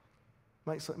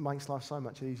 Makes life so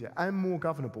much easier and more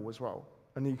governable as well.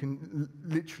 And you can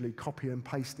literally copy and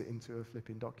paste it into a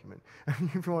flipping document. And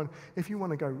if you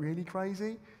want to go really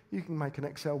crazy, you can make an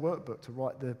Excel workbook to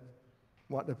write the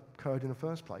code in the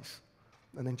first place,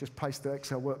 and then just paste the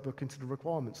Excel workbook into the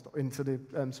requirements, into the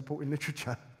supporting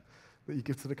literature that you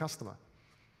give to the customer.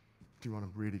 Do you want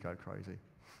to really go crazy?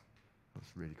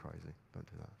 That's really crazy. Don't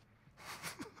do that.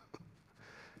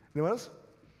 Anyone else?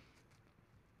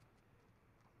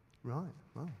 Right,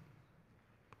 well,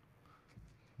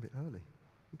 a bit early.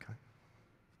 Okay.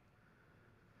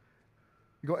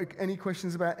 You got any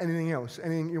questions about anything else?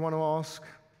 Anything you want to ask?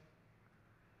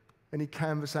 Any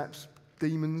Canvas apps,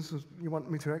 demons you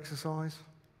want me to exercise?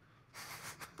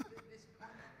 This point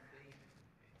on theme,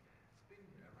 it's been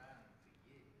around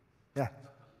for years. Yeah. Like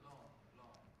a long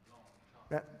time.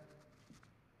 Yeah.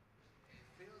 It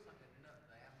feels like a nut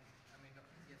they haven't,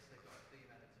 yes, they've got a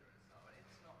theme editor and so on,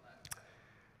 it's not that bad.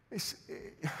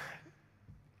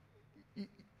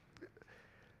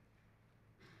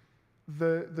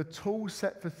 the tool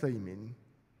set for theming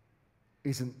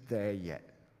isn't there yet,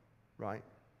 right?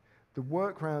 The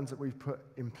workarounds that we've put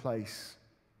in place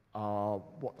are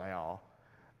what they are.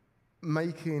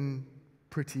 Making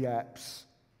pretty apps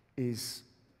is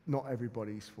not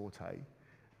everybody's forte,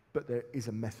 but there is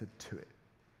a method to it,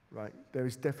 right? There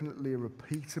is definitely a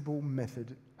repeatable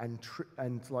method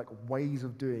and like ways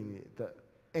of doing it that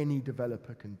any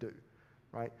developer can do,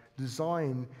 right?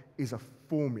 Design is a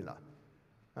formula,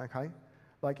 okay?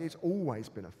 Like it's always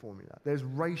been a formula. There's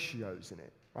ratios in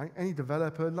it, right? Any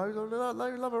developer,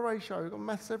 love a ratio, you've got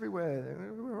maths everywhere,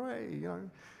 hooray, you know.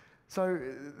 So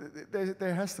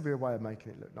there has to be a way of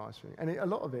making it look nice for you. And a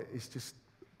lot of it is just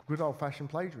good old-fashioned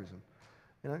plagiarism,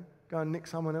 you know? Go and nick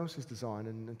someone else's design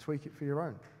and tweak it for your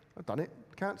own. I've done it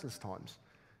countless times.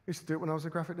 I used to do it when I was a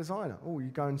graphic designer. Oh, you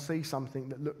go and see something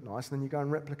that looked nice, and then you go and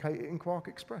replicate it in Quark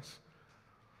Express.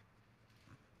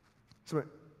 So,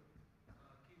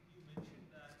 You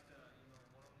mentioned that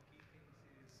one of the key things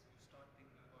is you start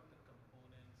thinking about the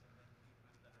components and then you build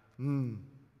the app.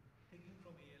 Thinking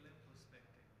from ALM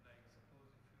perspective, like suppose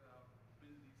if you have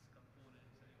built these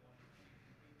components and you want to keep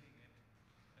repeating it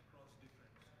across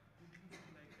different, would you do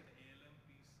like an ALM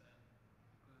piece? And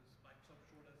because Microsoft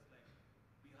showed us like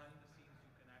behind the scenes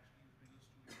you can actually use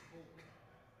Visual Studio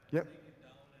Code and yep. break it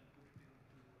down and put it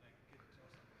into like Git or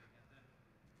something, and then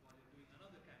while you're doing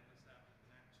another canvas app, you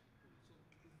can actually pull.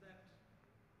 So is that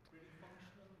pretty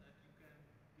functional that you can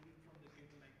pull it from the Git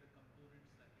like the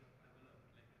components that you have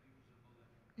developed, like reusable?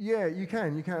 Yeah, you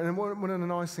can. And one of the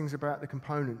nice things about the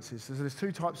components is there's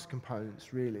two types of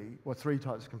components, really, or three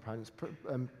types of components.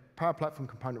 Power Platform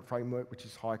Component Framework, which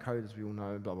is high code, as we all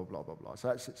know, blah, blah, blah, blah, blah. So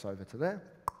that sits over to there.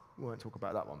 We won't talk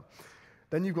about that one.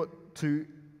 Then you've got two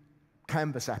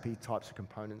Canvas appy types of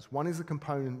components. One is a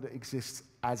component that exists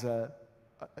as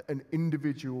an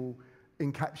individual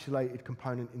encapsulated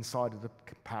component inside of the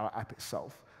Power App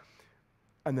itself.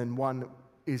 And then one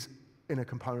is in a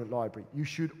component library. You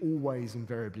should always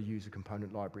invariably use a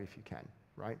component library if you can,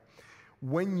 right?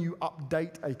 When you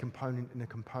update a component in a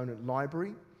component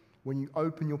library, when you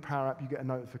open your Power App, you get a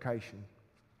notification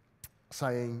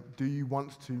saying, do you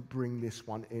want to bring this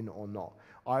one in or not?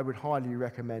 I would highly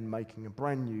recommend making a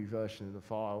brand new version of the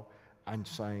file and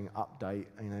saying update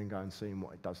and then go and seeing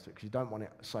what it does to it, because you don't want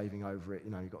it saving over it,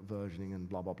 you've got versioning and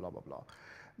blah, blah, blah, blah, blah.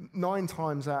 9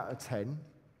 times out of 10,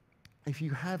 if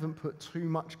you haven't put too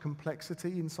much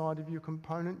complexity inside of your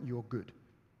component, you're good,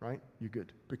 right? You're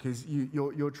good, because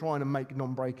you're trying to make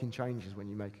non-breaking changes when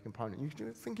you make a component.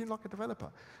 You're thinking like a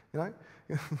developer, like,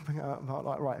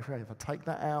 right, if I take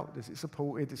that out, is it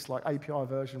supported? It's like API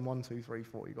version 1, 2, 3,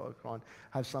 4. You've got to try and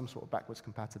have some sort of backwards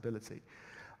compatibility.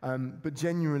 But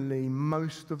genuinely,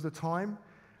 most of the time,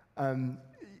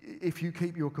 if you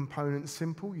keep your components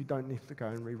simple, you don't need to go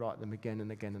and rewrite them again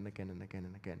and again and again and again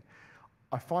and again.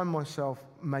 I find myself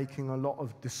making a lot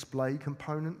of display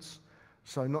components,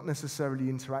 so not necessarily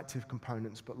interactive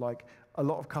components, but like a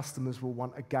lot of customers will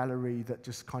want a gallery that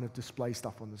just kind of displays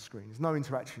stuff on the screen. There's no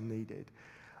interaction needed.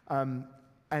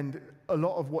 And a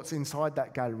lot of what's inside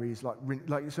that gallery is so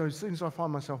as soon as I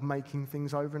find myself making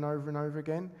things over and over and over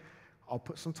again, I'll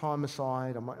put some time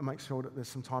aside. I might make sure that there's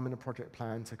some time in the project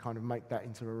plan to kind of make that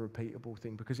into a repeatable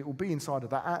thing, because it will be inside of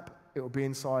that app. It will be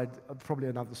inside probably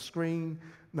another screen.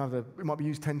 It might be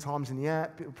used 10 times in the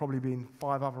app. It will probably be in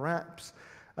 5 other apps.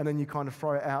 And then you kind of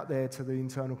throw it out there to the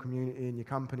internal community in your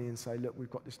company and say, look, we've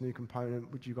got this new component.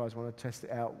 Would you guys want to test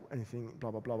it out? Anything,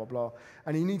 blah, blah, blah, blah, blah.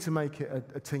 And you need to make it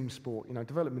a team sport.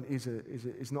 Development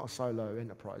is not a solo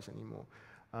enterprise anymore.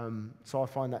 So I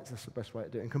find that's the best way to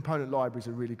do it. And component libraries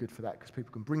are really good for that, because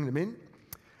people can bring them in.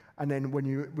 And then when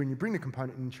you bring the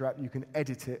component into your app, you can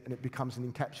edit it, and it becomes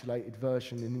an encapsulated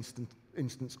version, an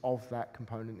instance of that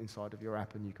component inside of your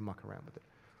app, and you can muck around with it.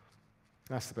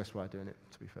 That's the best way of doing it,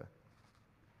 to be fair.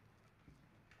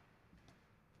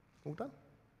 All done?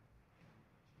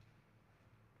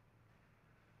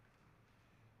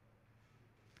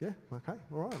 Yeah, okay,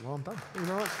 all right, well, I'm done. Thank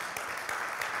you very much.